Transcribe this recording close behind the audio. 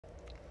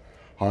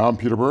Hi, I'm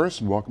Peter Burris,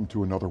 and welcome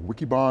to another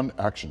Wikibon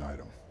Action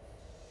Item.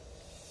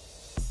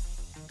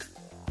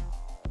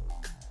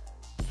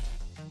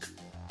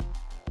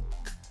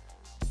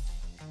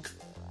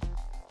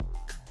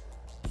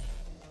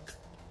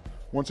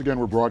 Once again,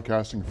 we're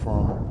broadcasting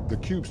from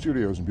theCUBE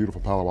studios in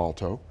beautiful Palo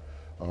Alto.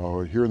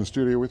 Here in the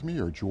studio with me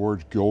are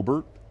George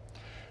Gilbert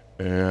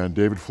and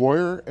David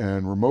Floyer,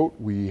 and remote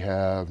we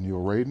have Neil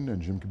Raden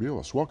and Jim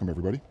Kobielus. Welcome,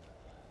 everybody.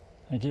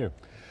 Thank you.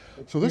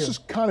 So this is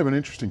kind of an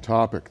interesting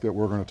topic that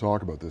we're going to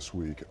talk about this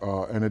week,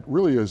 and it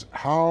really is,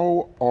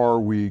 how are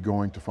we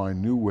going to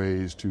find new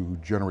ways to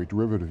generate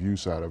derivative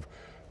use out of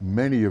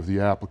many of the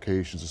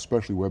applications,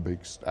 especially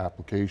web-based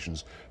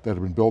applications that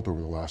have been built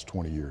over the last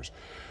 20 years.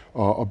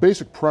 A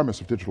basic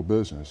premise of digital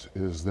business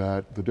is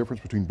that the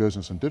difference between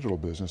business and digital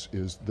business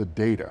is the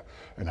data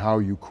and how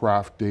you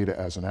craft data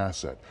as an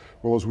asset.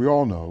 Well, as we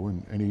all know,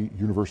 in any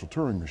universal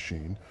Turing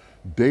machine,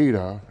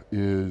 data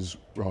is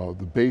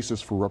the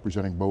basis for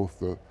representing both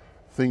the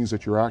things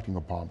that you're acting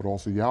upon, but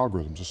also the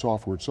algorithms, the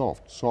software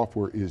itself.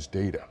 Software is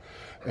data.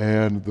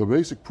 And the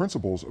basic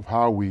principles of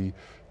how we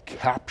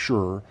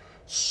capture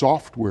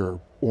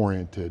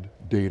software-oriented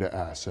data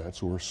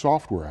assets or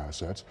software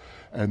assets,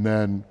 and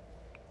then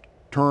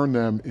turn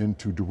them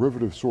into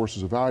derivative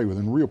sources of value and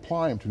then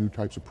reapply them to new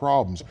types of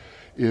problems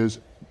is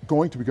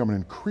going to become an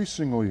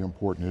increasingly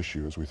important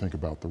issue as we think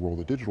about the role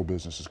that digital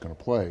business is going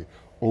to play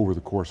over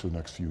the course of the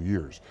next few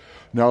years.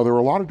 Now, there are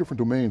a lot of different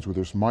domains where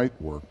this might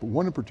work, but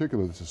one in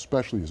particular that's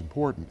especially as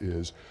important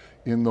is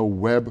in the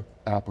web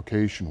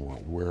application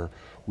world, where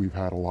we've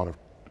had a lot of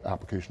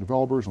application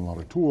developers and a lot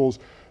of tools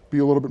be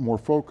a little bit more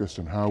focused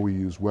on how we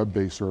use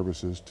web-based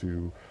services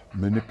to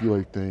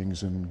manipulate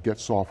things and get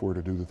software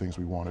to do the things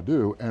we want to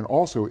do. And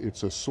also,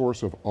 it's a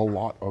source of a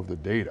lot of the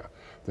data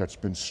that's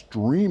been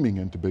streaming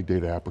into big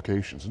data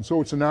applications. And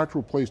so it's a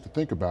natural place to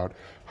think about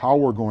how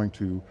we're going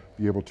to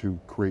be able to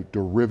create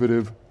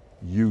derivative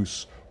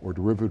use or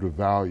derivative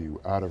value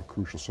out of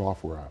crucial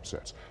software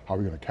assets. How are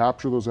we going to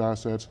capture those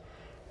assets,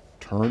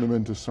 turn them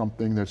into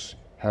something that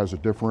has a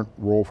different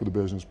role for the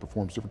business,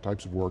 performs different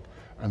types of work,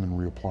 and then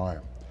reapply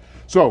them.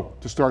 So,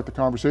 to start the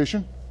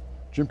conversation,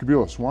 Jim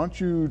Kobielus, why don't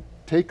you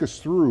take us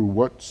through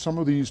what some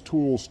of these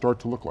tools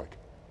start to look like?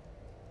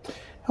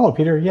 Hello,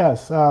 Peter.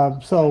 Yes.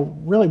 So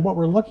really what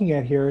we're looking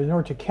at here, in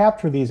order to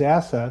capture these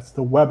assets,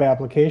 the web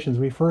applications,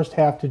 we first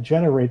have to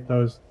generate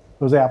those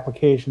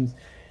applications.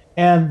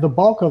 And the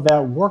bulk of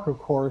that work, of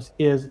course,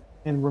 is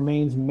and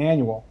remains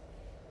manual.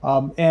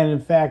 And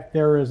in fact,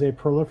 there is a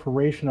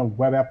proliferation of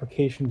web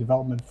application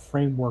development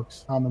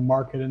frameworks on the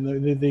market, and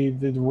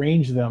the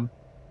range of them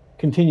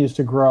continues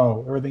to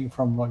grow. Everything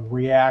from like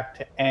React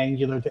to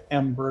Angular to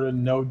Ember to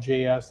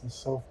Node.js and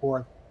so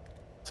forth.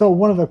 So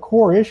one of the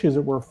core issues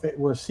that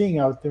we're seeing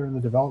out there in the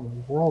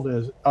development world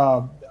is,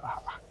 are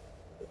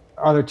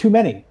there too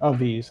many of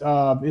these?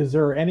 Is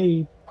there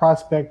any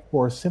prospect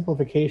for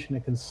simplification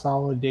and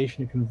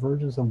consolidation and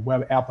convergence of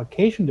web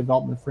application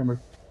development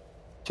frameworks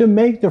to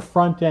make the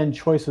front-end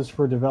choices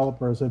for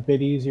developers a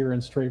bit easier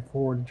and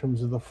straightforward in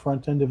terms of the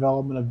front-end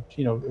development of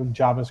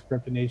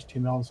JavaScript and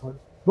HTML and so on,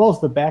 as well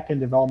as the back-end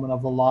development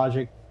of the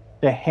logic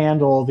to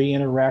handle the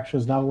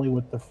interactions not only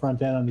with the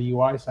front end on the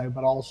UI side,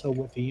 but also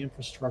with the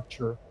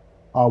infrastructure,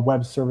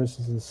 web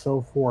services, and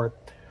so forth.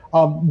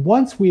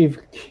 Once you've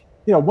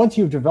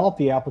developed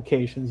the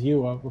applications,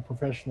 you, a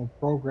professional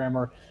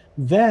programmer,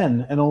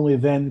 then and only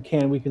then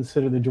can we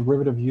consider the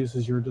derivative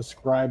uses you're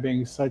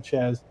describing, such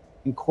as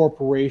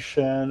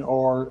incorporation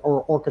or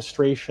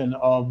orchestration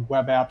of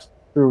web apps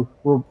through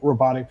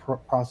robotic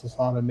process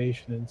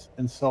automation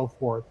and so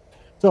forth.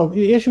 So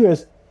the issue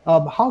is,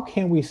 how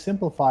can we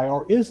simplify,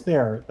 or is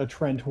there a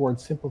trend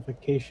towards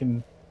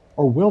simplification,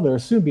 or will there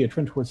soon be a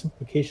trend towards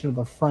simplification of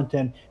the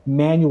front-end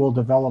manual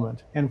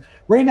development? And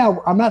right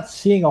now, I'm not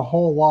seeing a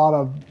whole lot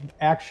of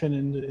action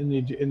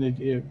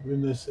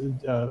in this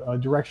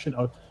direction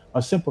of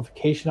a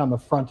simplification on the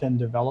front-end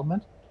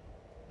development.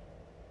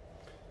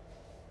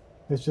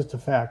 It's just a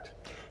fact.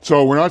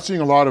 So we're not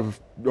seeing a lot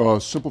of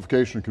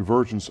simplification and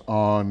convergence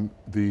on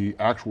the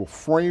actual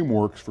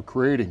frameworks for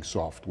creating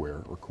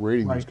software or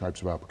creating these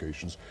types of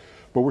applications,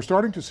 but we're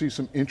starting to see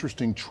some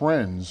interesting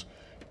trends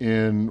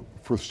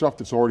for stuff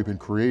that's already been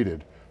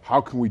created. How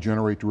can we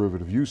generate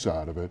derivative use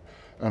out of it?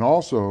 And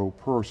also,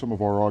 per some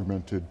of our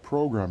augmented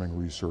programming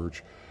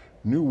research,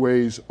 new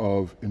ways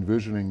of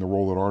envisioning the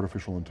role that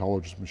artificial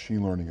intelligence,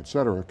 machine learning, et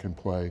cetera, can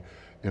play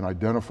in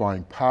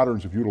identifying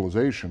patterns of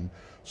utilization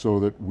so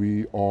that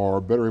we are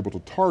better able to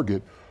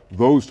target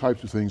those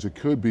types of things that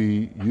could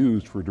be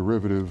used for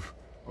derivative,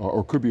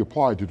 or could be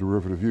applied to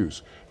derivative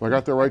use. Have I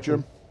got that right,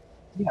 Jim?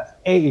 Yes,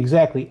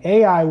 exactly.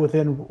 AI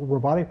within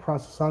robotic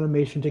process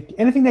automation,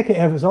 anything that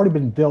has already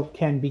been built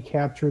can be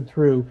captured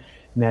through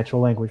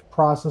natural language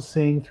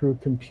processing, through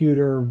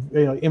computer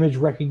image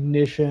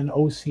recognition,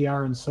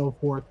 OCR, and so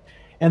forth.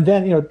 And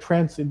then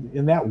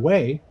in that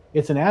way,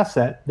 it's an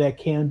asset that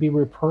can be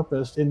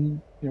repurposed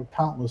in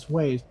countless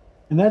ways.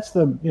 And that's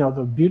the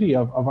beauty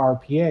of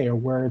RPA, or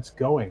where it's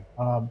going.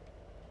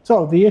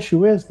 So the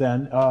issue is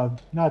then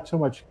not so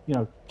much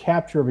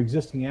capture of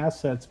existing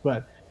assets,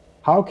 but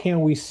how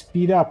can we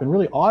speed up and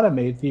really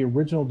automate the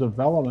original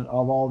development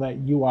of all that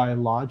UI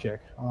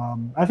logic?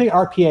 I think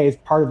RPA is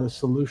part of the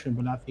solution,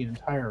 but not the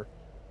entire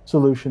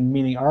solution,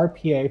 meaning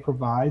RPA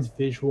provides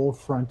visual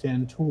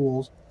front-end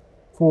tools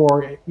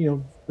for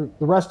the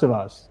rest of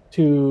us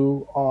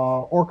to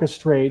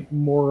orchestrate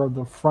more of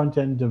the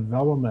front-end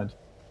development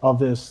of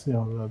this,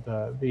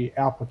 the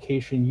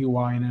application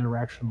UI and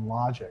interaction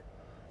logic.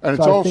 And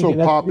it's also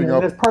popping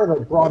up. That's part of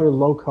a broader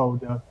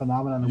low-code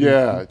phenomenon.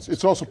 Yeah,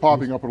 it's also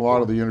popping up in a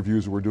lot of the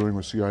interviews that we're doing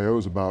with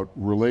CIOs about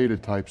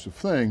related types of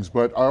things,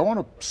 but I want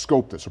to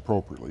scope this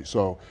appropriately.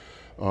 So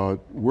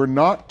we're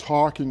not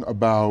talking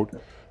about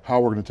how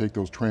we're going to take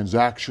those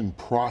transaction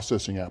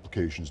processing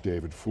applications,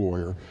 David,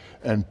 Floyer,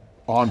 and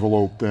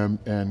envelope them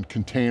and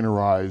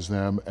containerize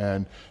them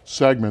and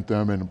segment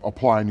them and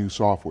apply new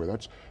software.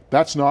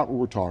 That's not what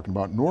we're talking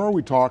about, nor are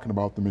we talking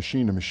about the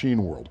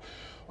machine-to-machine world.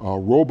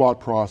 Robot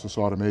process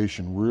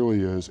automation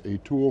really is a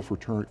tool for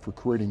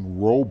creating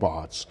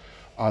robots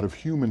out of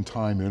human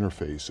time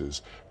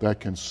interfaces that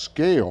can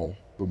scale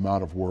the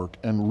amount of work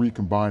and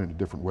recombine it in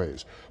different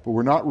ways. But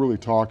we're not really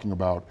talking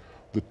about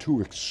the two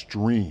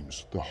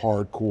extremes, the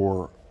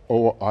hardcore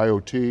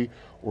IoT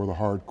or the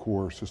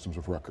hardcore systems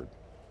of record,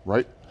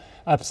 right?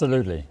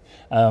 Absolutely.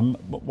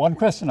 One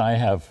question I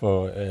have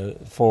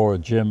for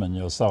Jim and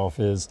yourself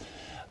is,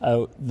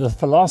 the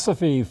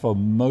philosophy for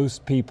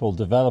most people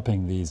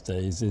developing these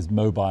days is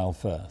mobile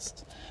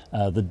first.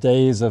 The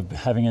days of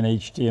having an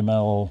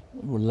HTML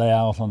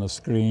layout on a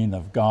screen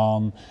have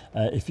gone.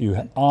 If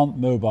you aren't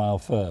mobile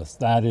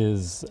first,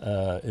 that's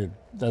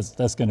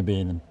going to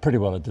be pretty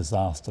well a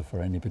disaster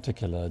for any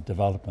particular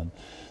development.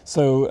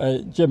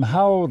 So, Jim,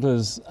 how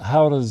does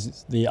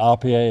the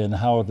RPA and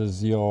how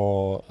does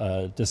your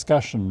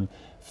discussion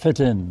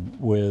fit in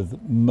with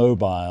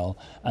mobile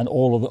and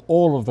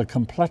all of the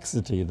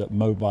complexity that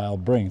mobile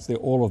brings,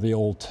 all of the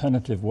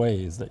alternative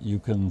ways that you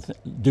can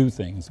do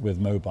things with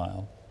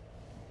mobile?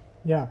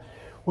 Yeah,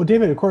 well,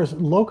 David, of course,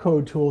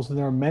 low-code tools, and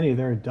there are many,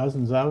 there are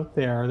dozens out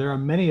there. There are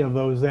many of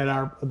those that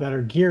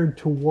are geared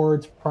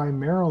towards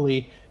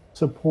primarily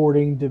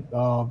supporting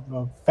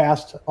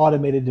fast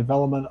automated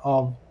development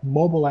of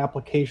mobile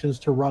applications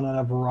to run on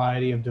a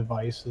variety of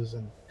devices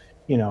and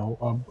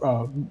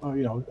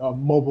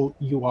mobile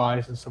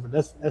UIs and stuff.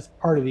 That's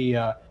part of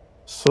the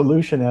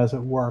solution, as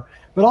it were.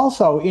 But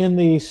also in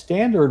the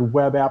standard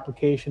web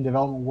application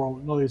development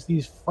world, there's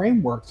these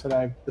frameworks that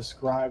I've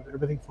described,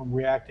 everything from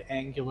React to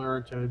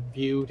Angular to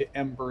Vue to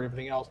Ember,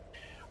 everything else,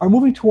 are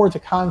moving towards a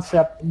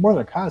concept, more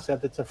than a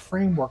concept, it's a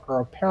framework or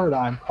a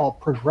paradigm called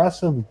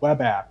progressive web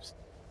apps.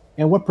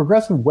 And what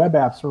progressive web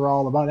apps are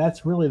all about,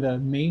 that's really the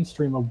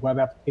mainstream of web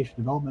application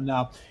development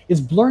now,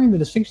 is blurring the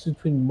distinction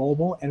between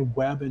mobile and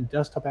web and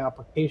desktop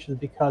applications,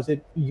 because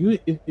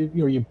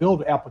you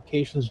build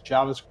applications,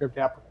 JavaScript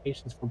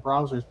applications for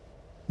browsers.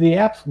 The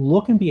apps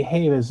look and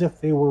behave as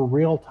if they were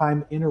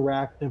real-time,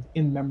 interactive,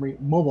 in-memory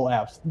mobile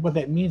apps. What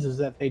that means is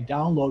that they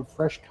download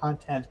fresh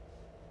content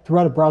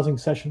throughout a browsing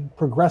session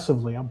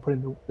progressively. I'm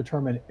putting the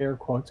term in air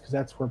quotes because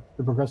that's where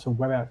the progressive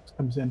web apps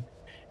comes in.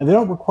 And they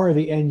don't require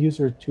the end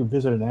user to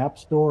visit an app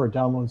store or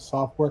download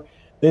software.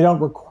 They don't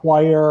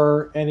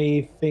require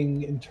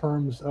anything in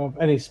terms of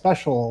any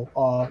special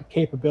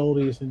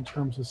capabilities in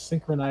terms of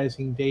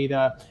synchronizing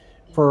data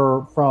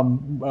from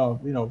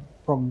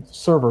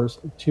servers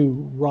to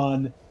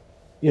run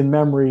in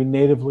memory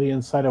natively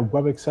inside of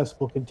web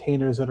accessible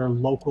containers that are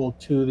local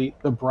to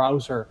the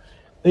browser.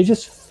 They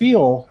just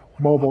feel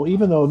mobile,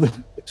 even though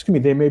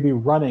they may be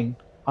running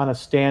on a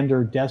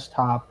standard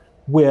desktop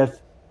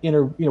with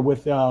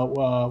narrowband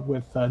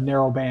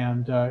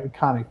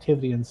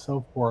connectivity and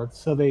so forth.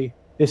 So they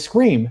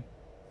scream,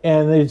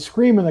 and they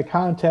scream in the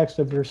context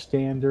of your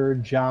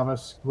standard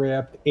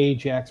JavaScript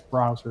Ajax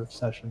browser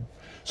session.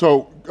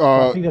 So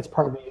I think that's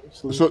part of the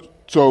solution.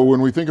 So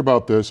when we think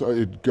about this,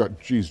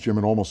 geez, Jim,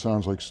 it almost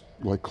sounds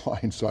like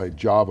client-side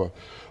Java,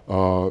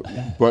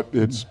 but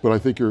I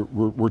think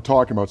we're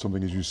talking about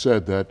something, as you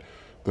said, that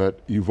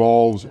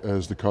evolves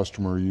as the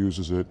customer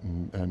uses it,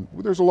 and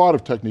there's a lot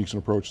of techniques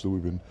and approaches that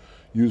we've been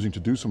using to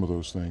do some of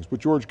those things. But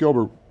George,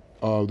 Gilbert,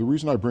 the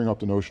reason I bring up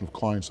the notion of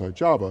client-side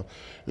Java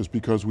is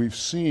because we've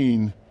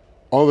seen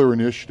other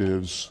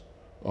initiatives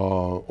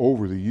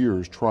over the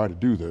years try to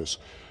do this.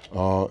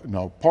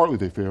 Now, partly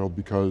they failed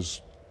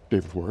because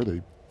David Floyer,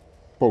 they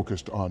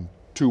focused on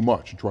too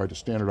much and tried to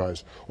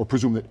standardize or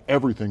presume that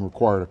everything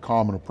required a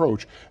common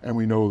approach, and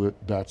we know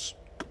that that's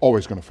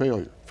always going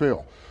to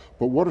fail.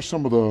 But what are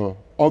some of the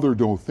other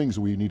things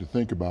that we need to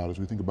think about as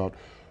we think about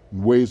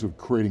ways of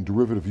creating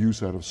derivative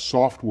use out of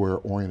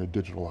software-oriented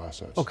digital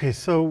assets? Okay,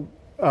 so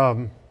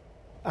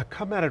I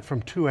come at it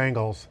from two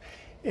angles.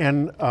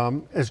 And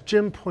as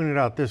Jim pointed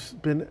out, there's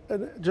been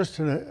just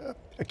a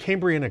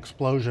Cambrian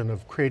explosion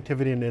of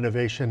creativity and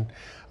innovation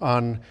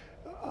on,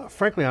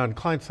 frankly, on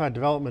client-side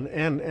development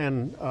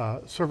and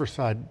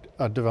server-side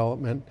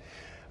development.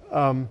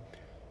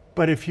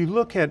 But if you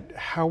look at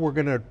how we're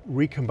going to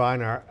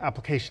recombine our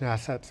application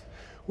assets,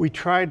 we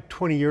tried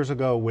 20 years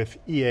ago with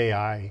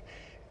EAI,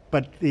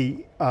 but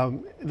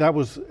that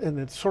was, and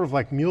it's sort of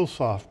like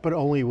MuleSoft, but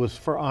only was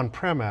for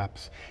on-prem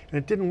apps. And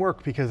it didn't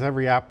work because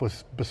every app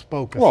was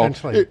bespoke,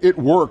 essentially. It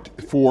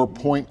worked for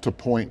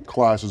point-to-point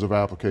classes of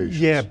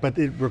applications. Yeah, but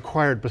it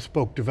required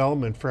bespoke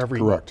development for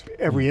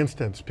every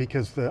instance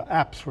because the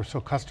apps were so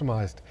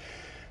customized.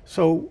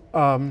 So,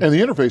 and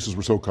the interfaces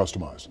were so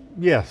customized.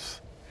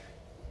 Yes.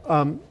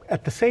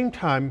 At the same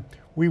time,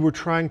 we were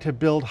trying to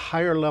build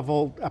higher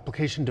level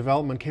application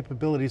development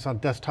capabilities on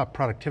desktop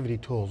productivity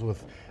tools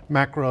with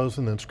macros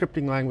and then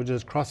scripting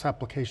languages,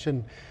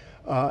 cross-application,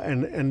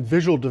 and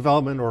visual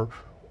development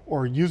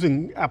or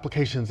using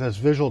applications as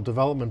visual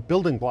development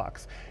building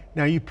blocks.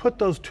 Now you put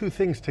those two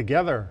things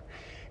together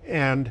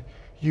and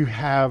you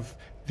have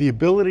the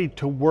ability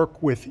to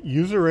work with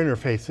user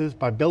interfaces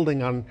by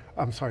building on,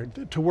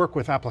 to work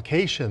with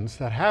applications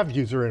that have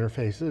user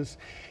interfaces,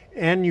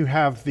 and you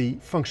have the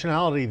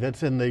functionality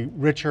that's in the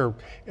richer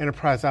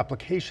enterprise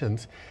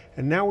applications.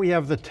 And now we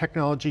have the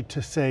technology to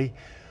say,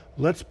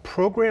 let's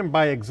program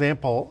by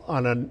example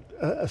on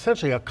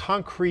essentially a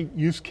concrete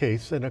use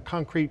case and a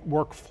concrete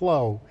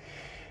workflow.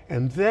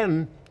 And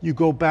then you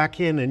go back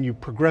in and you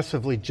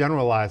progressively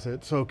generalize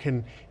it so it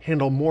can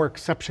handle more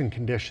exception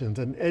conditions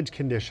and edge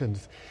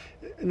conditions.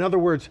 In other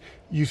words,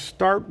 you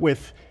start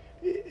with,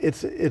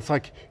 it's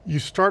like you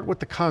start with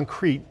the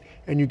concrete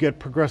and you get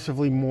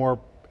progressively more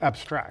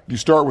abstract. You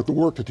start with the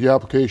work that the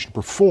application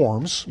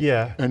performs,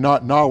 yeah, and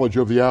not knowledge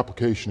of the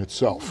application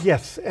itself.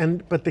 Yes,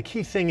 but the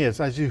key thing is,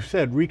 as you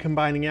said,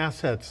 recombining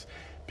assets,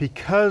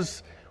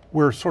 because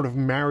we're sort of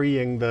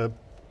marrying the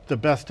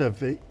best of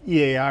the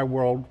EAI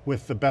world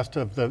with the best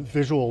of the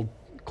visual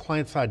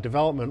client-side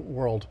development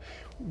world,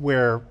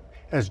 where,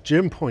 as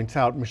Jim points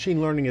out,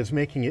 machine learning is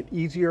making it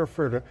easier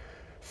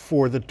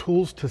for the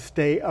tools to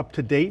stay up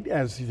to date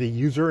as the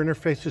user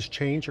interfaces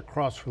change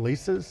across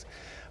releases.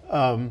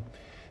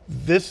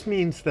 This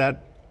means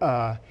that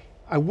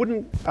I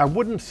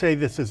wouldn't say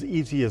this is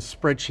easy as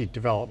spreadsheet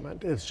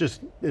development. It's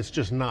just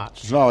not.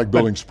 It's not like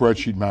building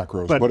spreadsheet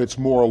macros, but it's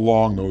more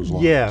along those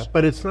lines. Yeah,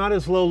 but it's not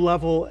as low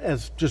level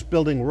as just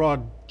building raw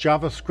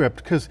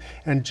JavaScript.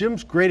 And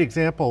Jim's great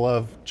example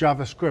of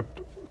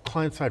JavaScript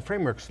client-side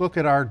frameworks. Look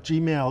at our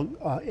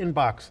Gmail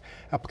inbox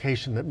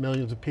application that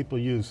millions of people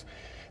use.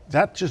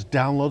 That just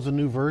downloads a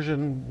new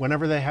version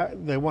whenever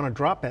they want to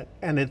drop it,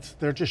 and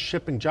they're just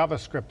shipping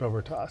JavaScript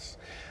over to us.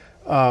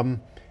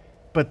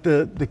 But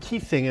the key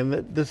thing, and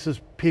this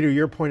is, Peter,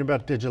 your point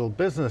about digital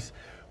business,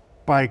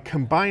 by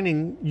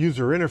combining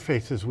user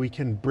interfaces, we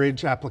can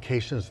bridge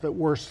applications that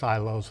were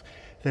silos.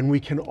 Then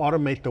we can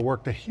automate the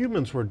work that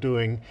humans were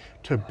doing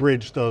to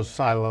bridge those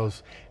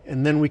silos,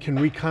 and then we can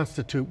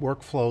reconstitute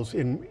workflows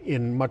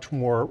in much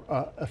more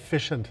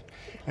efficient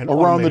and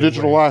around the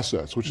digital way.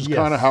 Assets, which is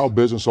kind of how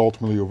business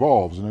ultimately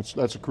evolves, and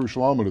that's a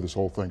crucial element of this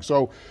whole thing.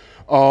 So,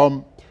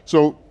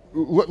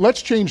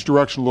 let's change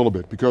direction a little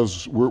bit,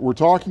 because we're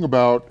talking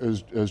about,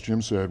 as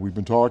Jim said, we've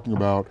been talking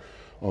about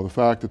the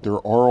fact that there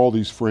are all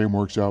these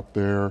frameworks out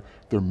there.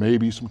 There may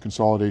be some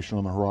consolidation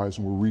on the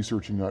horizon. We're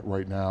researching that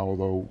right now,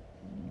 although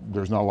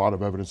there's not a lot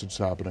of evidence it's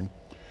happening.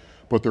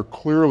 But there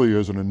clearly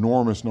is an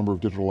enormous number of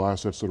digital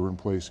assets that are in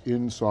place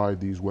inside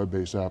these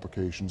web-based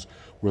applications,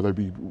 whether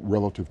they be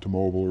relative to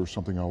mobile or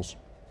something else.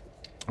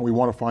 And we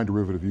want to find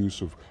derivative use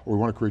of, or we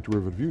want to create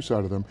derivative use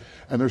out of them.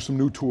 And there's some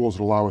new tools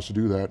that allow us to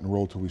do that in a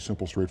relatively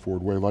simple,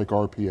 straightforward way, like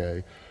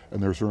RPA,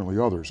 and there are certainly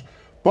others.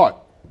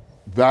 But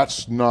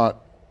that's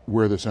not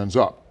where this ends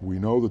up. We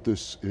know that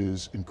this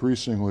is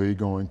increasingly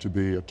going to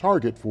be a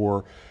target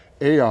for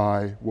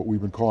AI, what we've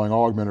been calling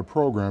augmented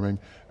programming,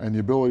 and the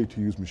ability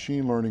to use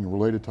machine learning and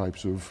related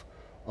types of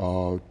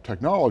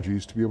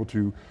technologies to be able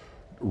to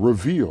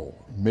reveal,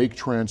 make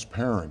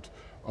transparent,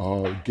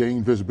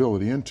 gain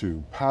visibility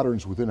into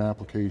patterns within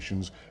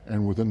applications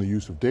and within the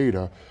use of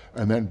data,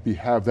 and then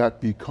have that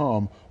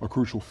become a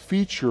crucial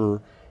feature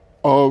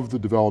of the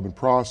development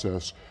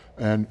process,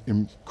 and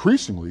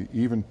increasingly,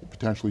 even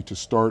potentially to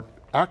start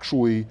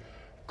actually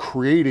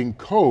creating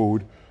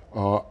code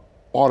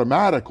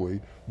automatically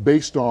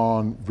based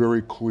on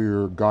very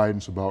clear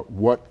guidance about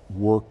what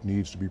work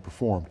needs to be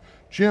performed.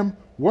 Jim,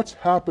 what's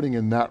happening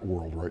in that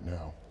world right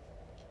now?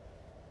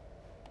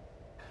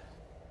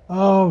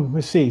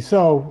 Let's see.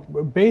 So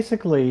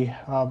basically,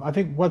 I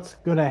think what's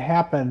going to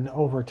happen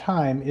over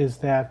time is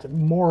that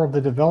more of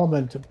the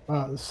development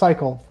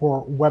cycle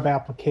for web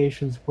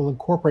applications will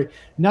incorporate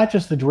not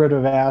just the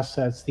derivative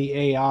assets, the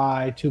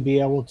AI, to be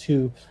able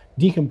to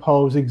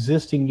decompose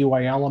existing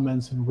UI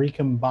elements and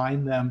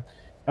recombine them,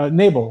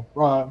 enable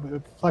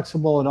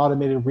flexible and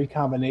automated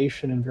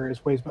recombination in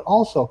various ways, but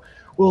also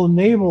will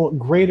enable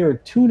greater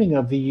tuning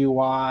of the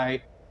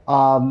UI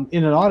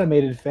in an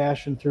automated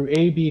fashion through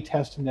A/B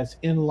testing that's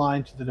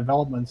inline to the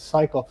development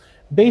cycle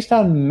based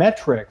on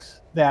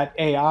metrics that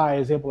AI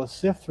is able to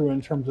sift through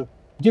in terms of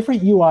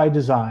different UI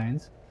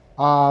designs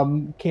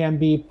can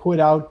be put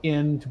out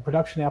into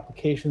production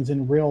applications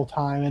in real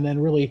time and then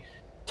really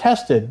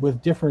tested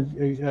with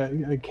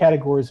different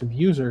categories of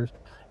users.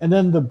 And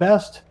then the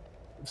best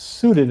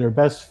suited or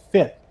best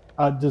fit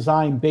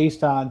design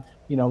based on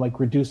like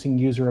reducing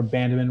user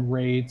abandonment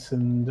rates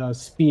and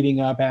speeding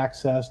up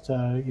access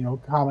to,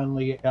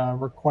 commonly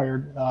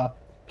required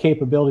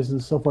capabilities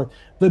and so forth.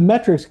 The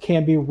metrics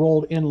can be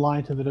rolled in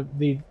line to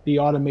the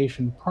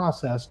automation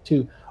process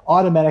to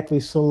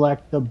automatically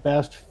select the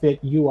best fit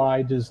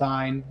UI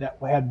design that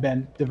had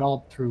been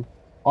developed through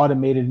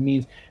automated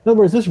means. In other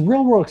words, this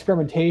real world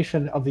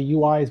experimentation of the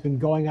UI has been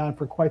going on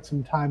for quite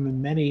some time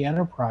in many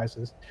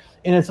enterprises.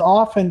 And it's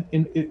often,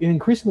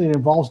 increasingly it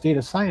involves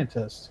data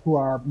scientists who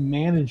are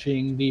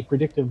managing the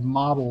predictive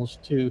models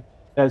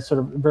that sort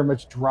of very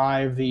much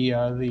drive the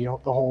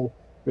whole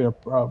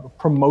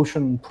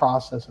promotion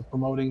process of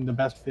promoting the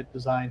best fit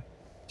design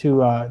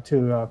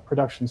to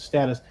production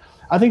status.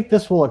 I think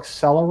this will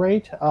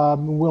accelerate.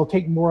 We'll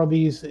take more of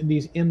these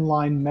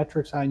inline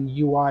metrics on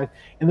UI,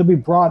 and they'll be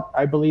brought,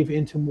 I believe,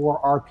 into more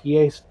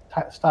RPA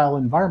style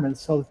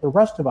environments, so that the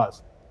rest of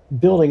us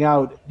building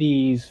out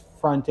these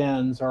front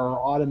ends or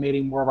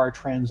automating more of our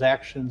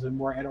transactions and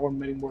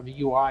automating more of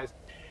the UIs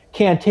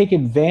can take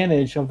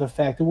advantage of the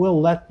fact that we'll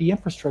let the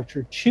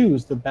infrastructure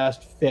choose the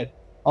best fit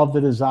of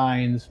the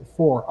designs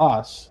for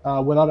us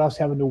without us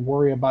having to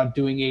worry about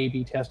doing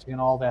A/B testing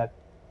and all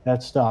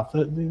that stuff.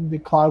 The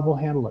cloud will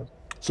handle it.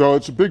 So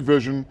it's a big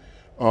vision.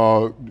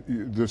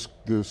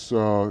 This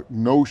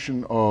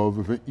notion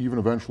of even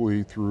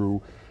eventually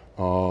through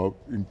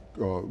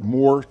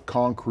more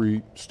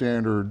concrete,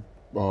 standard,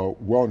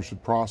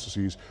 well-understood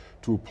processes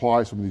to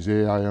apply some of these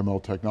AI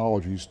ML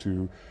technologies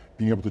to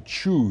being able to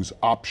choose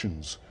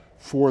options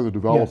for the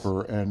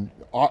developer, yes, and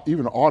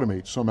even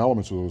automate some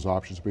elements of those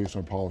options based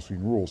on policy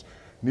and rules.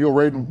 Neil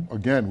Raden,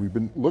 again, we've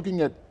been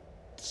looking at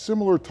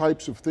similar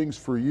types of things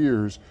for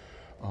years.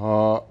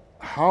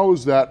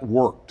 How's that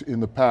worked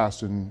in the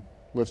past? And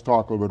let's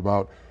talk a little bit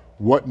about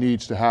what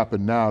needs to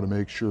happen now to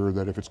make sure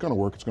that if it's going to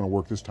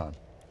work this time.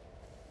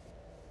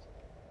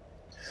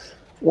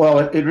 Well,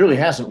 it really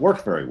hasn't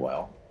worked very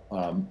well.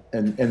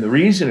 And the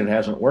reason it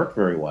hasn't worked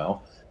very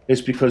well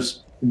is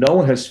because no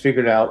one has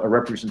figured out a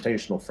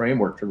representational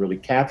framework to really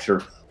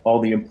capture all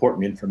the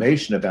important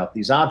information about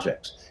these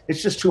objects.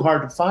 It's just too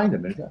hard to find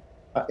them.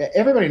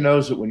 Everybody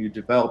knows that when you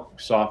develop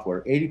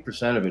software,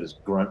 80% of it is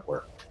grunt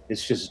work.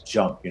 It's just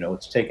junk,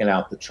 it's taking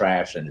out the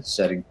trash and it's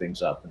setting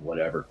things up and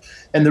whatever.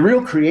 And the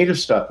real creative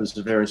stuff is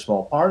a very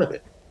small part of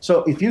it.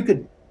 So if you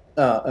could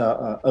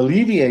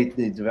alleviate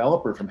the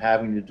developer from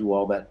having to do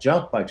all that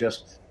junk by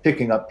just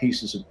picking up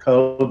pieces of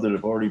code that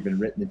have already been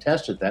written and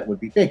tested, that would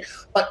be big.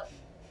 But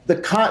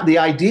the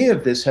idea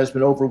of this has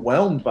been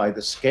overwhelmed by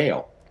the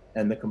scale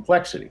and the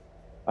complexity.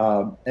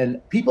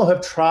 And people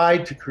have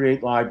tried to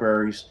create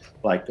libraries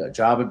like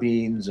Java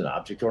Beans and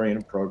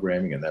object-oriented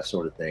programming and that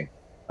sort of thing.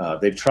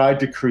 They've tried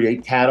to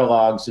create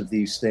catalogs of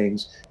these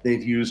things.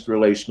 They've used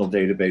relational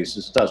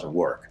databases. It doesn't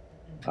work.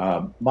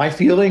 My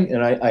feeling,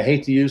 and I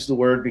hate to use the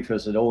word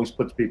because it always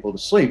puts people to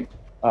sleep,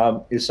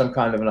 is some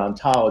kind of an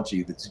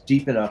ontology that's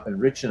deep enough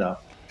and rich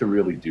enough to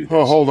really do this.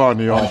 Oh, hold on,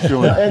 Neil. I'm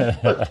feeling.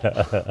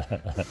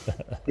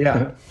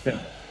 Yeah.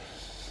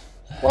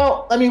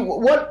 Well, I mean,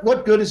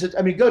 what good is it?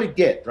 I mean, go to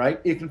Git,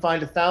 right? You can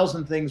find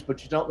 1,000 things,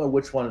 but you don't know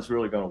which one is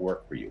really going to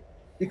work for you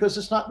because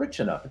it's not rich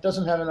enough. It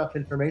doesn't have enough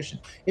information.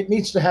 It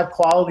needs to have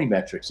quality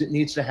metrics. It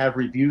needs to have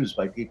reviews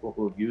by people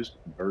who have used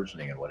it,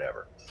 versioning and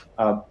whatever.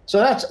 So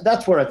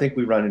that's where I think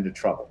we run into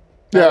trouble.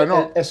 Yeah,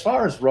 no. As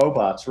far as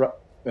robots, Go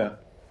ahead.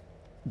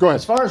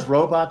 As far as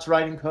robots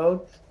writing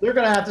code, they're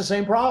going to have the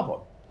same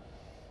problem.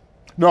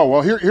 No,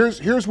 well,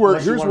 here's where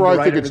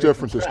I think it's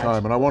different this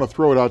time, and I want to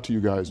throw it out to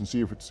you guys and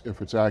see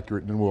if it's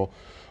accurate, and then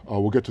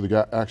we'll get to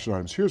the action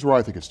items. Here's where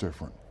I think it's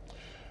different.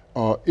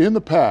 In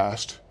the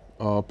past,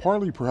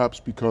 partly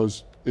perhaps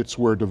because it's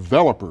where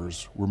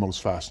developers were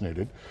most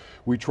fascinated,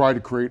 we tried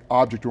to create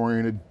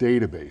object-oriented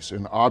database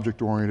and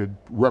object-oriented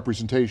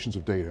representations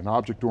of data,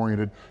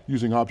 and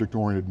using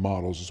object-oriented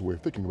models as a way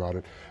of thinking about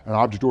it, and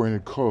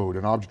object-oriented code,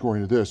 and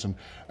object-oriented this, and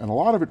a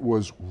lot of it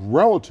was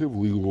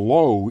relatively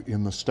low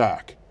in the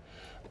stack.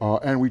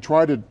 And we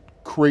tried to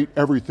create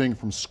everything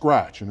from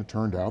scratch, and it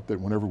turned out that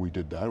whenever we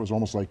did that, it was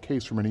almost like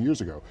Case from many years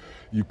ago.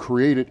 You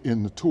create it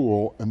in the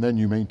tool, and then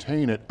you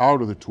maintain it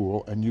out of the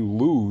tool, and you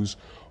lose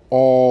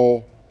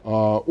all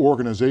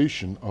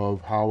organization of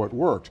how it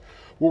worked.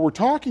 What we're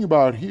talking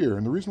about here,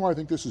 and the reason why I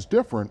think this is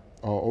different,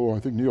 although I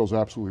think Neil's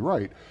absolutely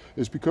right,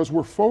 is because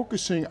we're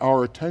focusing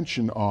our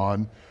attention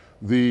on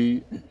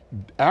the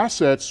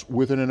assets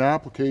within an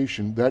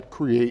application that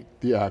create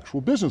the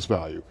actual business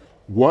value.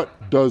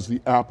 What does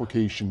the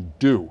application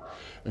do?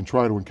 And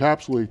try to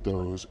encapsulate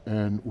those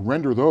and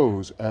render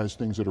those as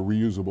things that are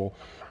reusable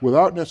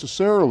without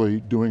necessarily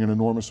doing an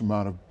enormous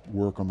amount of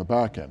work on the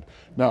back end.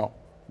 Now,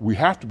 we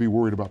have to be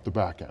worried about the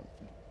back end.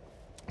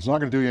 It's not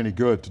going to do you any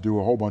good to do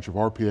a whole bunch of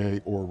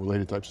RPA or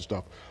related types of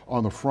stuff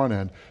on the front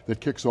end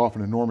that kicks off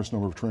an enormous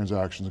number of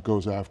transactions that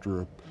goes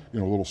after a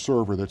little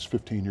server that's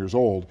 15 years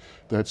old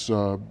that's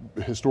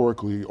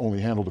historically only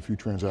handled a few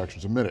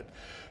transactions a minute.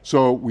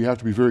 So we have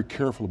to be very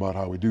careful about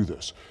how we do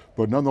this.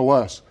 But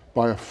nonetheless,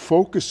 by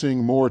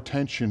focusing more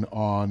attention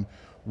on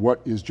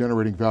what is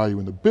generating value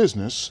in the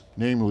business,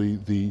 namely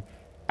the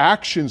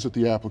actions that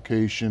the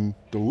application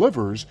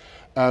delivers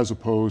as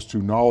opposed to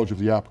knowledge of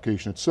the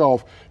application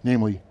itself,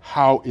 namely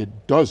how it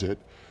does it,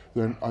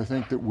 then I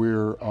think that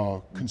we're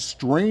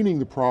constraining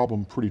the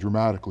problem pretty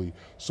dramatically,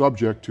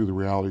 subject to the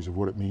realities of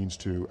what it means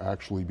to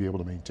actually be able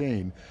to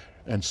maintain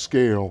and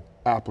scale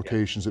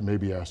applications that may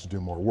be asked to do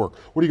more work.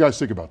 What do you guys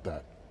think about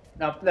that?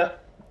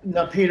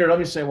 Now, Peter, let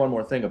me say one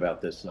more thing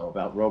about this, though,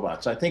 about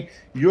robots. I think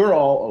you're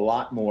all a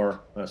lot more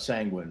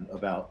sanguine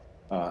about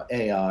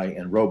AI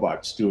and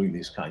robots doing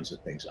these kinds of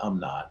things. I'm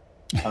not.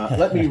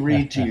 Let me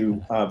read to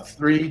you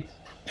 3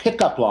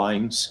 pickup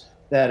lines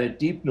that a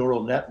deep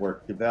neural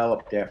network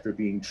developed after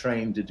being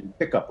trained to do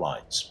pickup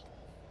lines.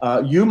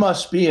 You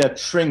must be a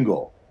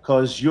Tringle,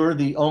 because you're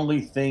the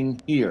only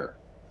thing here.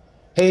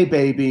 Hey,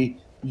 baby,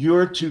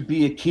 you're to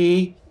be a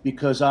key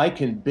because I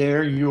can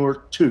bear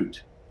your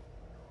toot.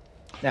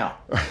 Now,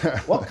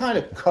 what kind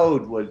of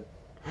code would...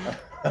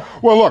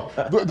 Well,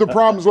 look, the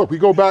problem is, look, we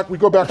go back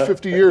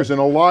 50 years, and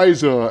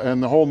Eliza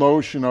and the whole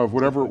notion of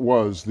whatever it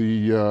was,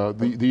 the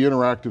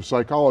interactive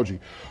psychology.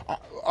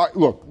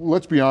 Look,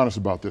 let's be honest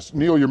about this.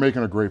 Neil, you're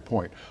making a great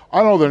point.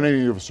 I don't know that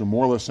any of us are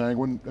more or less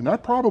sanguine, and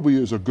that probably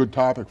is a good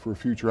topic for a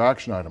future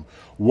action item.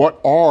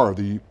 What are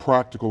the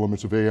practical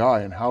limits of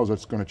AI, and how is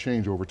that going to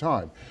change over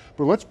time?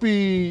 But let's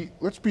be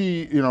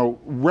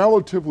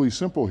relatively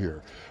simple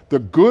here. The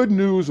good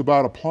news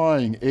about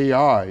applying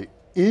AI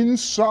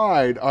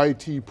inside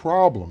IT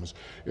problems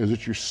is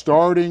that you're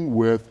starting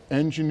with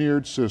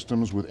engineered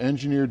systems, with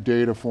engineered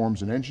data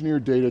forms and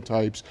engineered data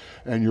types,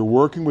 and you're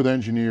working with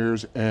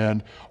engineers,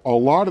 and a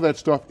lot of that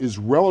stuff is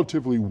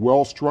relatively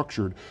well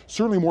structured,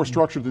 certainly more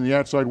structured than the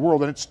outside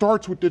world, and it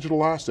starts with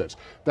digital assets.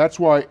 That's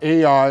why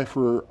AI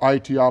for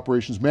IT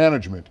operations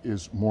management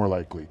is more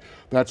likely.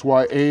 That's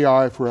why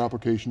AI for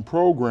application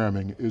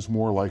programming is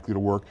more likely to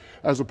work,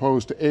 as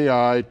opposed to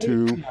AI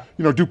to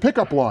do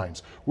pickup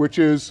lines, which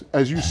is,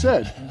 as you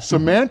said,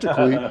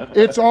 semantically,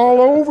 it's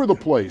all over the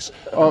place.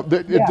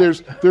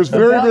 There's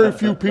very, very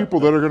few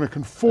people that are going to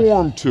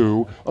conform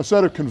to a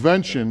set of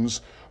conventions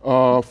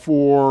I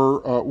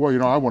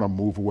want to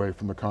move away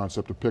from the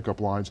concept of pickup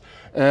lines,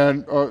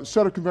 and a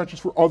set of conventions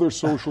for other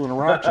social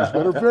interactions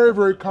that are very,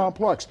 very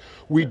complex.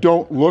 We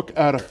don't look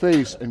at a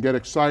face and get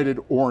excited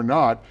or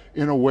not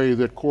in a way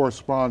that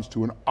corresponds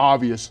to an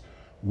obvious,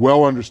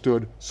 well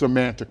understood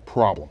semantic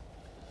problem.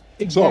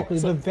 Exactly.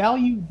 The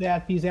value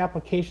that these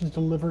applications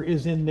deliver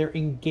is in their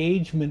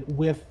engagement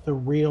with the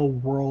real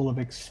world of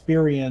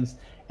experience,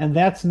 and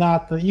that's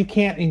not you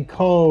can't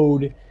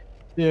encode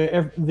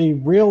the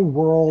real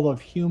world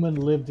of human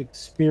lived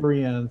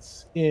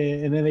experience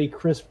in a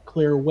crisp,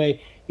 clear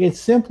way. It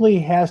simply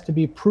has to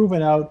be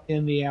proven out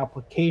in the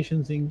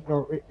applications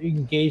or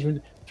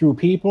engagement through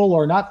people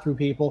or not through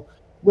people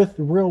with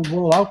the real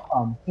world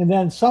outcome. And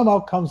then some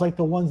outcomes like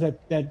the ones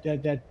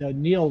that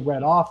Neil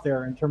read off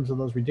there in terms of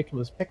those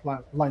ridiculous pick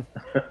lines.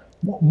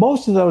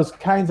 Most of those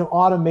kinds of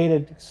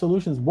automated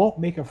solutions won't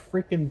make a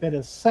freaking bit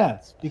of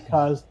sense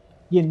because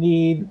you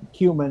need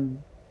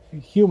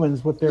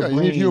humans with their brains.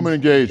 You need human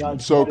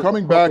engagement. So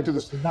coming back to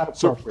this,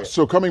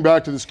 coming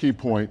back to this key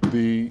point,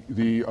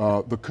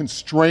 the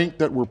constraint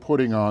that we're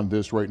putting on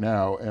this right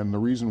now, and the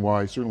reason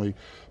why certainly,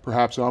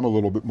 perhaps I'm a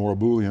little bit more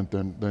ebullient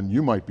than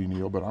you might be,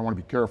 Neil, but I want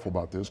to be careful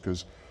about this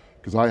because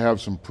I have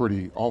some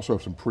pretty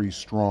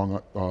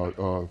strong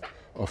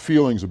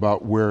feelings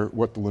about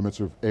what the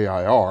limits of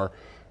AI are,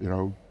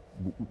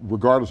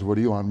 regardless of what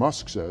Elon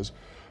Musk says.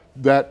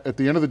 That at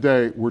the end of the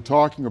day, we're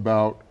talking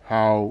about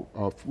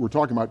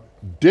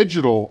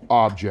digital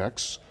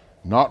objects,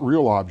 not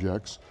real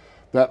objects,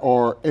 that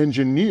are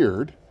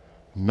engineered,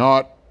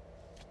 not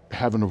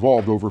haven't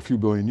evolved over a few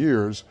billion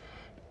years,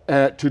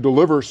 to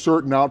deliver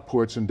certain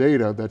outputs and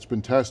data that's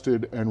been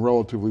tested and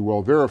relatively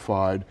well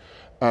verified,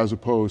 as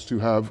opposed to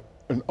have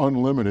an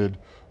unlimited,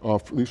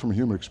 at least from a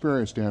human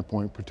experience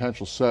standpoint,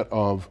 potential set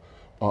of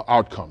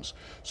outcomes.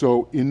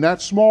 So in that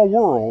small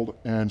world,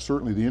 and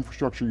certainly the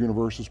infrastructure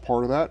universe is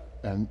part of that,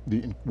 and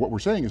what we're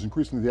saying is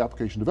increasingly the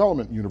application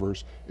development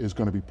universe is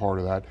going to be part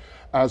of that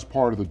as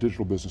part of the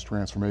digital business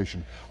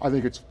transformation. I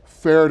think it's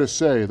fair to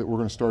say that we're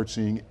going to start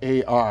seeing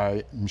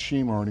AI,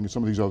 machine learning, and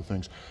some of these other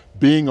things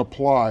being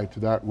applied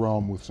to that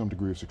realm with some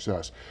degree of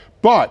success.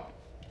 But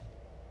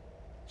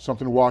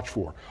something to watch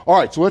for. All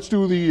right, so let's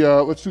do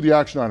the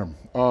action item.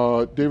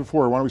 David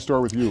Floyer, why don't we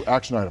start with you?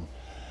 Action item.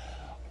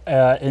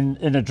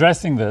 In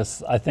addressing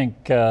this, I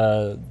think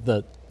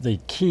that the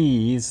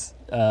keys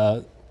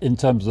in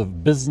terms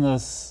of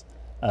business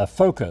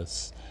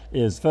focus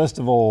is, first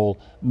of all,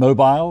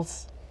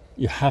 mobiles.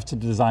 You have to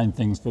design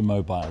things for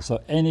mobile. So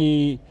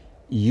any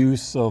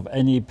use of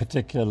any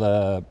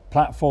particular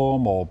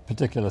platform or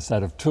particular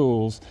set of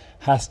tools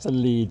has to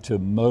lead to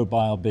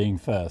mobile being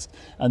first.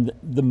 And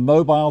the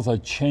mobiles are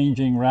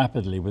changing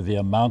rapidly with the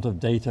amount of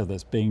data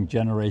that's being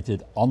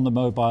generated on the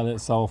mobile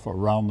itself,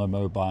 around the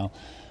mobile.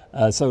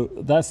 So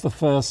that's the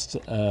first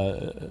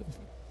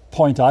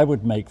point I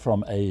would make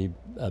from a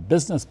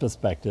business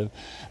perspective.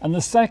 And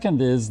the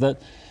second is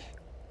that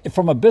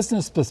from a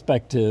business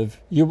perspective,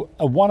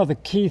 one of the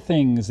key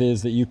things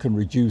is that you can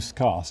reduce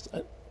cost.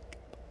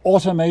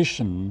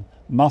 automation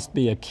must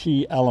be a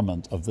key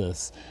element of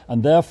this,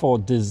 and therefore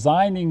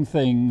designing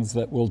things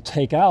that will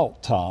take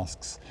out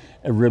tasks,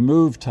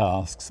 remove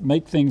tasks,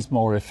 make things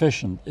more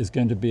efficient is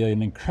going to be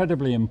an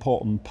incredibly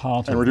important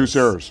part of And reduce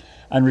this. errors.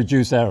 And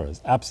reduce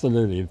errors,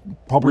 absolutely.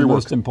 Probably Rework.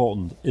 most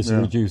important is to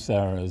reduce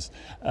errors,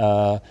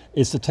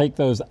 is to take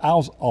those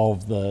out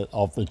of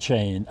the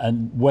chain,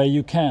 and where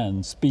you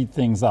can, speed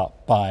things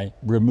up by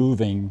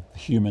removing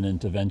human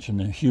intervention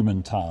and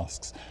human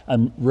tasks,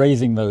 and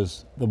raising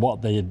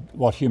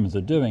what humans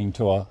are doing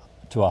to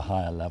a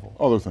higher level.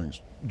 Other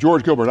things.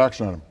 George Gilbert,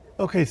 action item.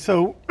 Okay,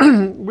 so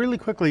really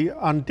quickly,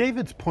 on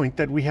David's point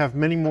that we have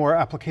many more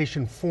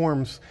application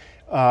forms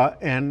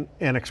and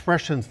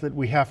expressions that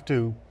we have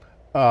to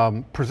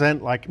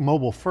present, like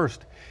mobile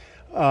first,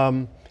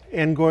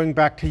 and going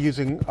back to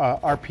using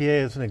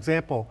RPA as an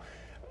example,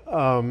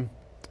 the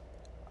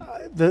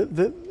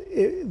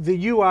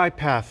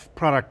UiPath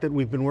product that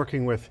we've been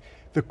working with,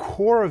 the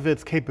core of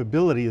its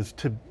capability is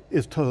to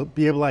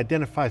be able to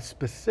identify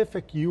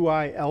specific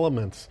UI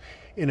elements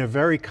in a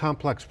very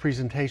complex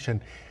presentation,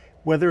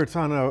 whether it's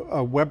on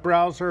a web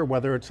browser,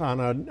 whether it's on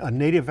a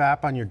native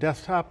app on your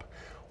desktop,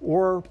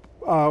 or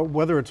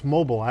whether it's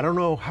mobile. I don't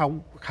know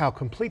how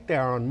complete they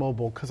are on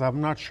mobile, because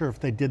I'm not sure if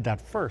they did that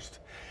first.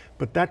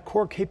 But that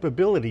core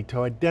capability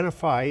to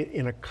identify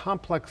in a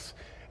complex,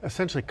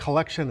 essentially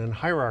collection and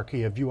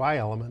hierarchy of UI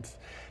elements,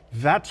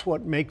 that's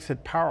what makes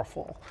it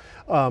powerful.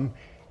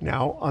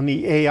 Now, on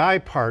the AI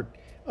part,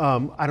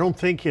 I don't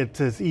think it's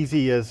as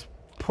easy as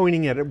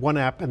pointing at one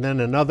app and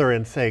then another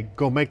and say,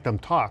 go make them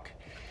talk.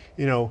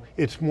 You know,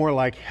 it's more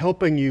like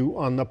helping you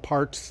on the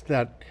parts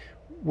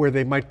where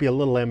they might be a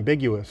little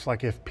ambiguous,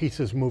 like if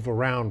pieces move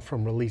around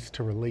from release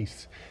to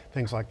release,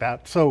 things like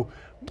that. So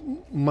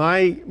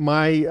my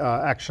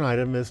action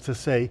item is to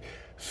say,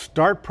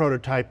 start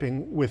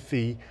prototyping with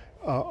the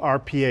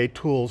RPA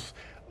tools,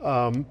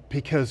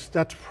 because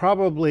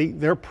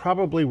they're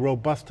probably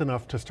robust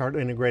enough to start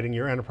integrating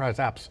your enterprise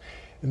apps.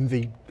 And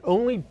the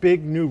only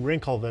big new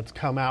wrinkle that's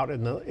come out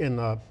in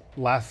the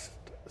last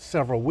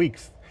several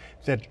weeks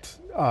that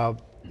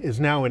is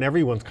now in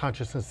everyone's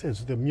consciousness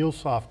is the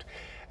MuleSoft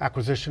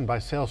acquisition by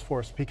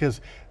Salesforce,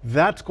 because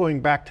that's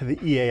going back to the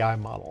EAI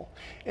model,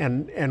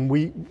 and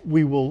we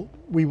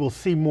will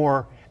see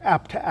more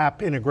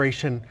app-to-app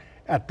integration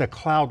at the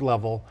cloud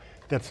level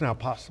that's now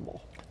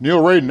possible.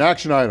 Neil Raden,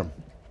 action item.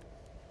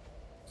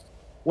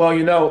 Well,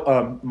 you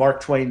know, Mark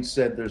Twain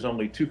said there's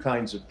only two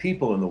kinds of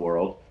people in the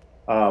world.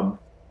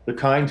 The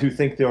kind who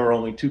think there are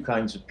only two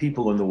kinds of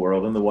people in the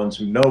world, and the ones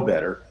who know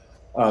better.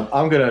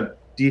 I'm going to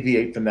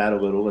deviate from that a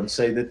little and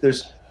say that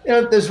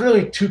there's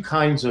really two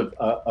kinds of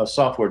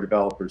software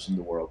developers in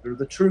the world. There are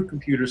the true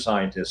computer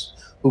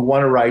scientists who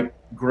want to write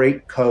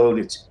great code.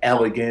 It's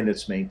elegant,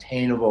 it's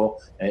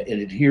maintainable, it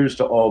adheres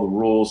to all the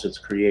rules, it's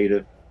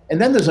creative. And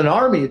then there's an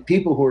army of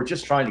people who are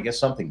just trying to get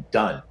something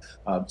done.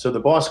 So the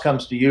boss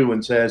comes to you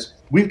and says,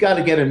 we've got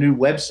to get a new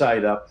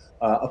website up,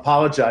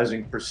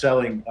 apologizing for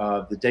selling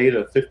the data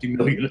of 50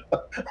 million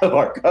of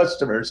our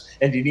customers,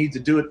 and you need to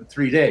do it in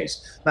 3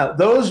 days. Now,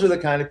 those are the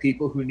kind of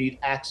people who need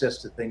access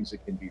to things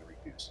that can be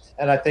reused.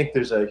 And I think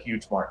there's a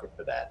huge market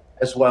for that,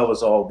 as well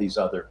as all these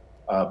other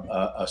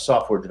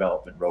software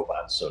development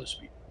robots, so to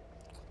speak.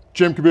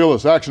 Jim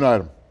Kobielus, action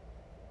item.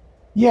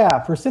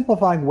 Yeah, for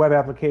simplifying web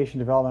application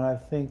development, I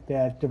think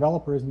that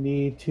developers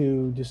need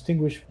to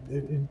distinguish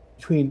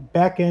between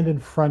back-end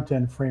and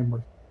front-end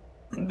frameworks.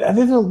 I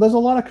think there's a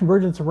lot of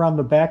convergence around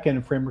the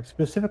back-end framework,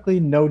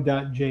 specifically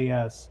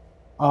Node.js.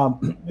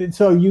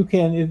 So you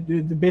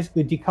can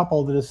basically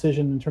decouple the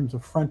decision in terms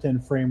of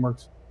front-end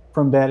frameworks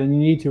from that, and you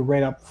need to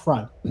right up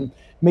front.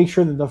 Make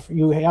sure that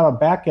you have a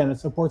back-end that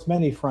supports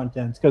many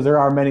front-ends, because there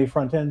are many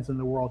front-ends in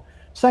the world.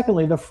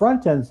 Secondly, the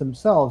front-ends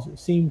themselves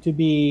seem to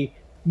be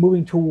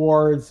moving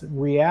towards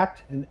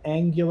React and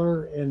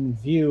Angular and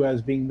Vue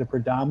as being the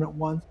predominant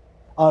ones.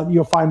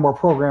 You'll find more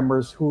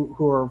programmers who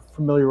are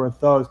familiar with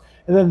those.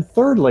 And then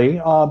thirdly,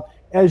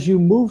 as you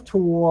move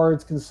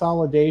towards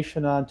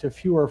consolidation onto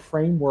fewer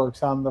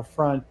frameworks on the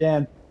front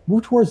end,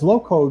 move towards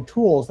low-code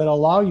tools that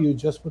allow you,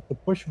 just with the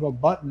push of a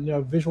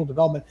button, visual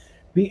development,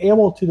 be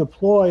able to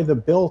deploy the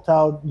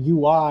built-out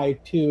UI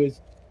to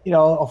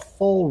a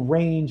full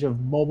range of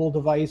mobile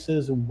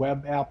devices and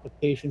web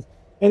applications.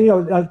 And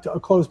to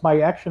close my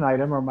action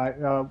item, or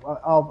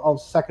I'll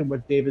second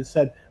what David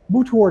said.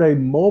 Move toward a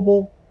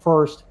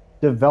mobile-first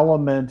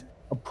development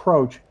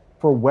approach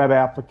for web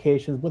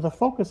applications, with a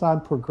focus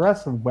on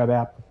progressive web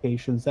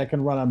applications that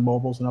can run on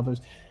mobiles and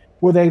others,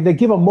 where they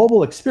give a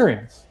mobile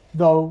experience,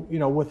 though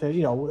with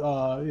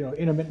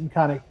intermittent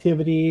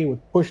connectivity, with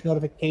push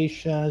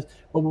notifications,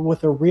 but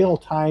with a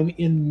real-time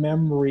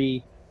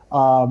in-memory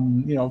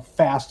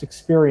fast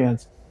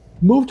experience.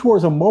 Move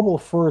towards a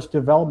mobile-first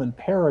development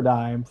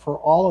paradigm for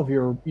all of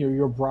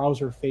your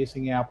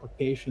browser-facing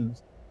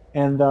applications,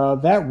 and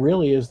that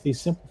really is the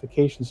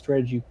simplification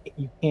strategy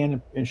you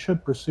can and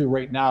should pursue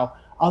right now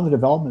on the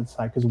development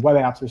side, because web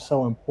apps are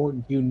so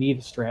important. You need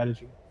a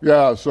strategy.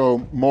 Yeah,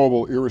 so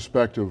mobile,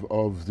 irrespective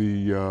of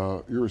the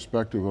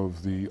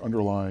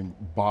underlying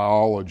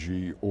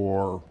biology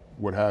or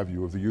what have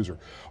you of the user.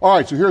 All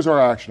right, so here's our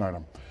action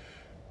item.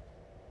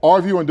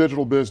 Our view on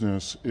digital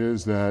business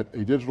is that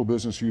a digital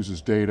business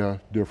uses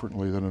data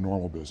differently than a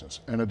normal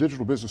business. And a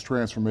digital business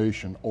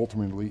transformation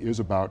ultimately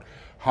is about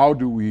how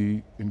do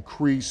we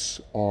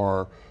increase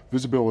our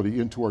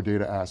visibility into our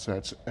data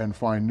assets and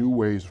find new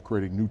ways of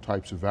creating new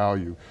types of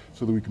value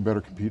so that we can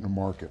better compete in the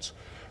markets.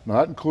 Now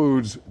that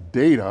includes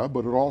data,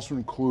 but it also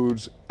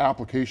includes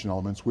application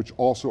elements, which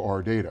also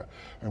are data.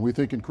 And we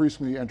think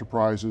increasingly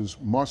enterprises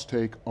must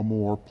take a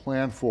more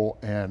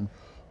planful and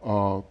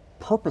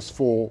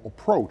purposeful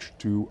approach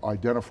to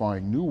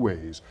identifying new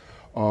ways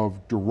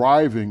of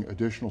deriving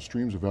additional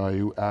streams of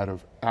value out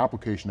of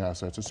application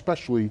assets,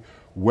 especially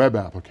web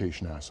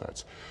application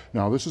assets.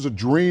 Now this is a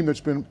dream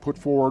that's been put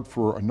forward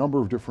for a number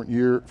of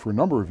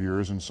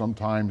years, and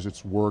sometimes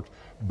it's worked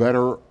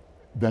better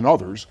than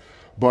others.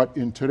 But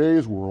in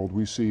today's world,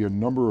 we see a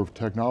number of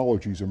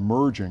technologies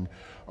emerging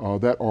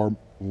that are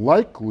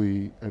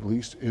likely, at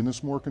least in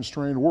this more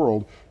constrained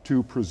world,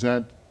 to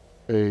present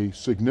a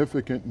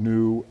significant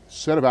new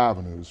set of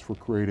avenues for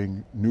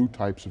creating new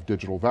types of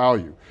digital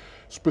value.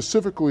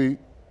 Specifically,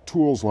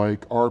 tools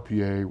like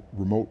RPA,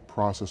 remote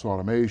process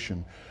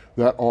automation,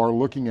 that are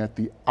looking at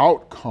the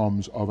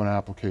outcomes of an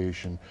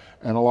application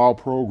and allow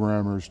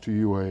programmers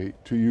to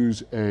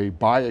use a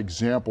by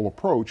example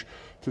approach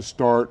to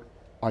start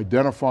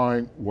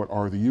identifying what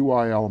are the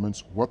UI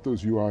elements, what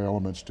those UI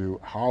elements do,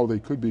 how they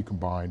could be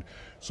combined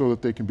so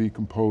that they can be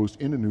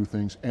composed into new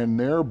things and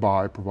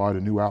thereby provide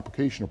a new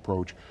application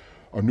approach,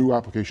 a new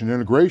application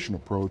integration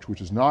approach,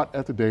 which is not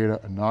at the data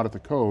and not at the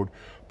code,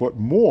 but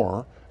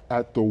more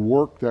at the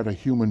work that a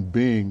human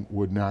being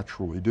would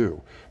naturally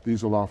do.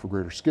 These allow for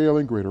greater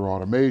scaling, greater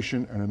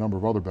automation, and a number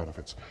of other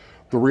benefits.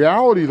 The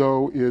reality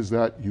though is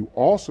that you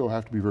also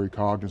have to be very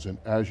cognizant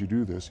as you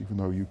do this, even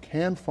though you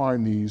can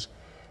find these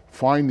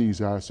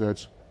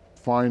assets,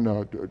 find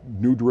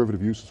new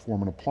derivative uses for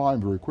them and apply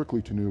them very quickly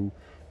to new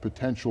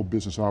potential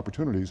business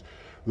opportunities,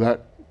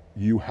 that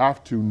you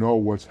have to know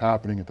what's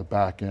happening at the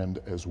back end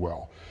as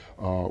well.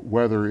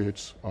 Whether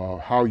it's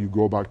how you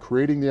go about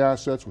creating the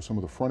assets with some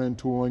of the front end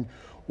tooling,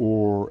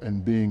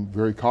 and being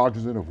very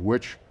cognizant of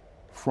which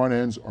front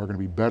ends are going to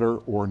be better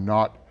or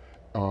not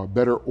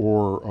better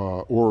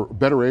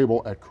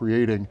able at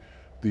creating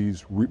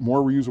these more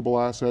reusable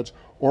assets,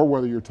 or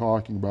whether you're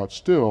talking about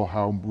still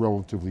how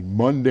relatively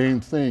mundane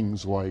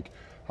things like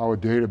how a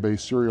database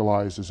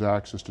serializes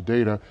access to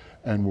data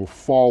and will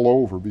fall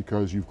over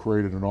because you've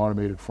created an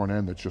automated front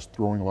end that's just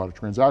throwing a lot of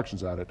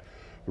transactions at it.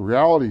 The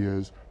reality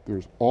is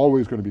there's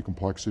always going to be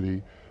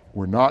complexity.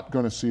 We're not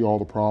going to see all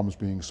the problems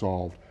being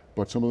solved,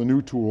 but some of the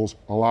new tools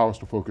allow us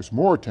to focus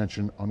more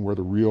attention on where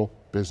the real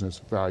business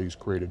value is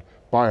created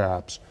by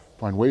apps,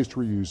 find ways to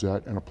reuse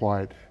that and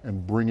apply it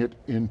and bring it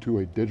into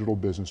a digital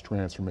business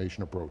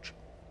transformation approach.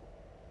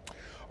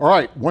 All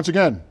right, once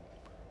again,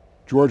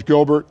 George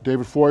Gilbert,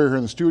 David Floyer here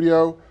in the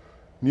studio,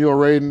 Neil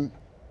Raden,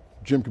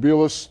 Jim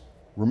Kobielus,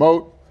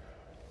 remote.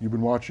 You've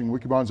been watching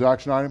Wikibon's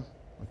Action Item.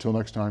 Until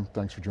next time,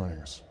 thanks for joining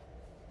us.